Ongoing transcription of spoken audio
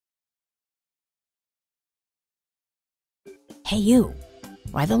Hey you,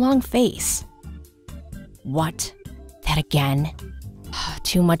 why the long face? What? That again?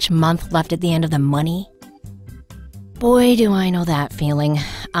 Too much month left at the end of the money? Boy, do I know that feeling.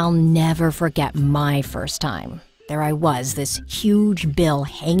 I'll never forget my first time. There I was, this huge bill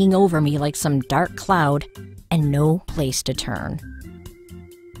hanging over me like some dark cloud, and no place to turn.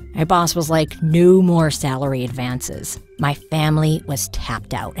 My boss was like, no more salary advances. My family was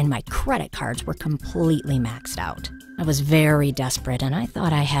tapped out, and my credit cards were completely maxed out. I was very desperate, and I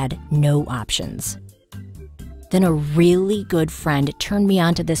thought I had no options. Then a really good friend turned me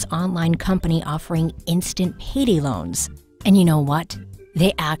on to this online company offering instant payday loans. And you know what?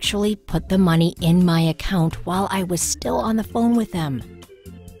 They actually put the money in my account while I was still on the phone with them.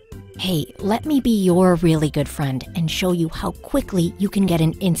 Hey, let me be your really good friend and show you how quickly you can get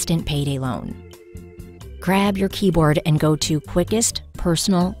an instant payday loan. Grab your keyboard and go to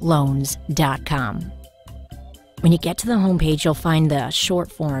quickestpersonalloans.com. When you get to the homepage, you'll find the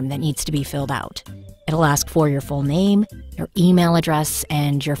short form that needs to be filled out. It'll ask for your full name, your email address,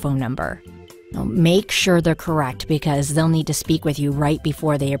 and your phone number. Now, make sure they're correct because they'll need to speak with you right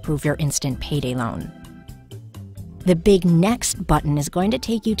before they approve your instant payday loan. The big Next button is going to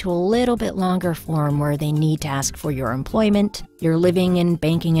take you to a little bit longer form where they need to ask for your employment, your living and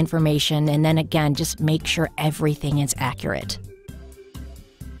banking information, and then again, just make sure everything is accurate.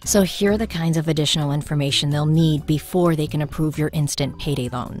 So here are the kinds of additional information they'll need before they can approve your instant payday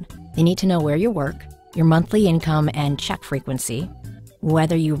loan. They need to know where you work, your monthly income and check frequency,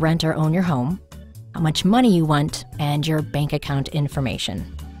 whether you rent or own your home, how much money you want, and your bank account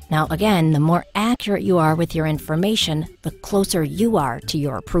information. Now again, the more accurate you are with your information, the closer you are to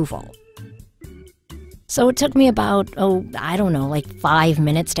your approval. So it took me about, 5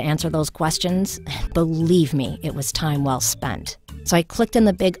 minutes to answer those questions. Believe me, it was time well spent. So I clicked on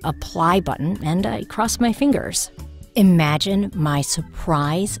the big Apply button and I crossed my fingers. Imagine my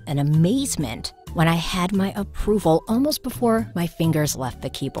surprise and amazement when I had my approval almost before my fingers left the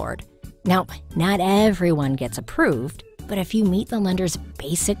keyboard. Now, not everyone gets approved, but if you meet the lender's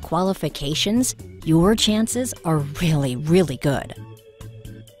basic qualifications, your chances are really, really good.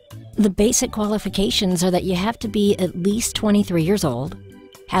 The basic qualifications are that you have to be at least 23 years old,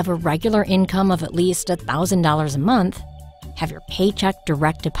 have a regular income of at least $1,000 a month, have your paycheck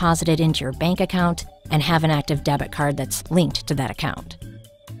direct deposited into your bank account, and have an active debit card that's linked to that account.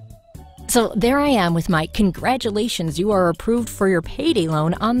 So there I am with my congratulations, you are approved for your payday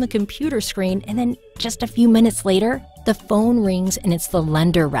loan on the computer screen, and then just a few minutes later, the phone rings and it's the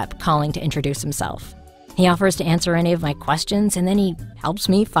lender rep calling to introduce himself. He offers to answer any of my questions and then he helps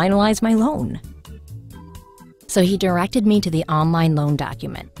me finalize my loan. So he directed me to the online loan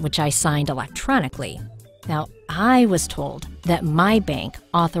document, which I signed electronically. Now, I was told that my bank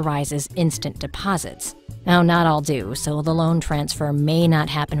authorizes instant deposits. Now, not all do, so the loan transfer may not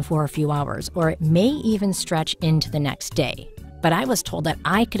happen for a few hours, or it may even stretch into the next day. But I was told that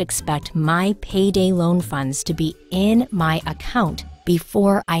I could expect my payday loan funds to be in my account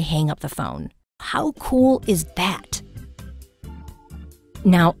before I hang up the phone. How cool is that?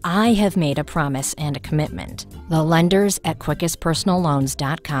 Now, I have made a promise and a commitment. The lenders at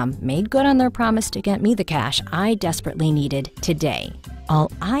quickestpersonalloans.com made good on their promise to get me the cash I desperately needed today.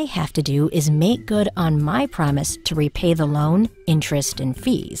 All I have to do is make good on my promise to repay the loan, interest, and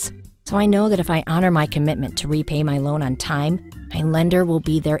fees. So I know that if I honor my commitment to repay my loan on time, my lender will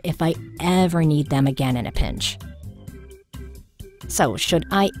be there if I ever need them again in a pinch. So should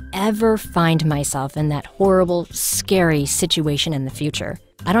I ever find myself in that horrible, scary situation in the future,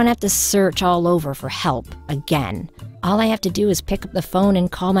 I don't have to search all over for help again. All I have to do is pick up the phone and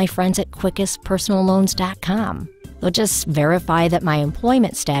call my friends at quickestpersonalloans.com. They'll just verify that my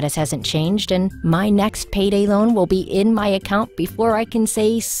employment status hasn't changed and my next payday loan will be in my account before I can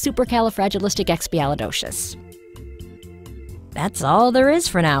say supercalifragilisticexpialidocious. That's all there is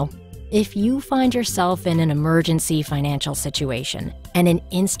for now. If you find yourself in an emergency financial situation and an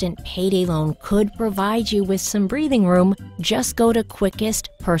instant payday loan could provide you with some breathing room, just go to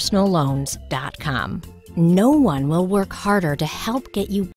quickestpersonalloans.com. No one will work harder to help get you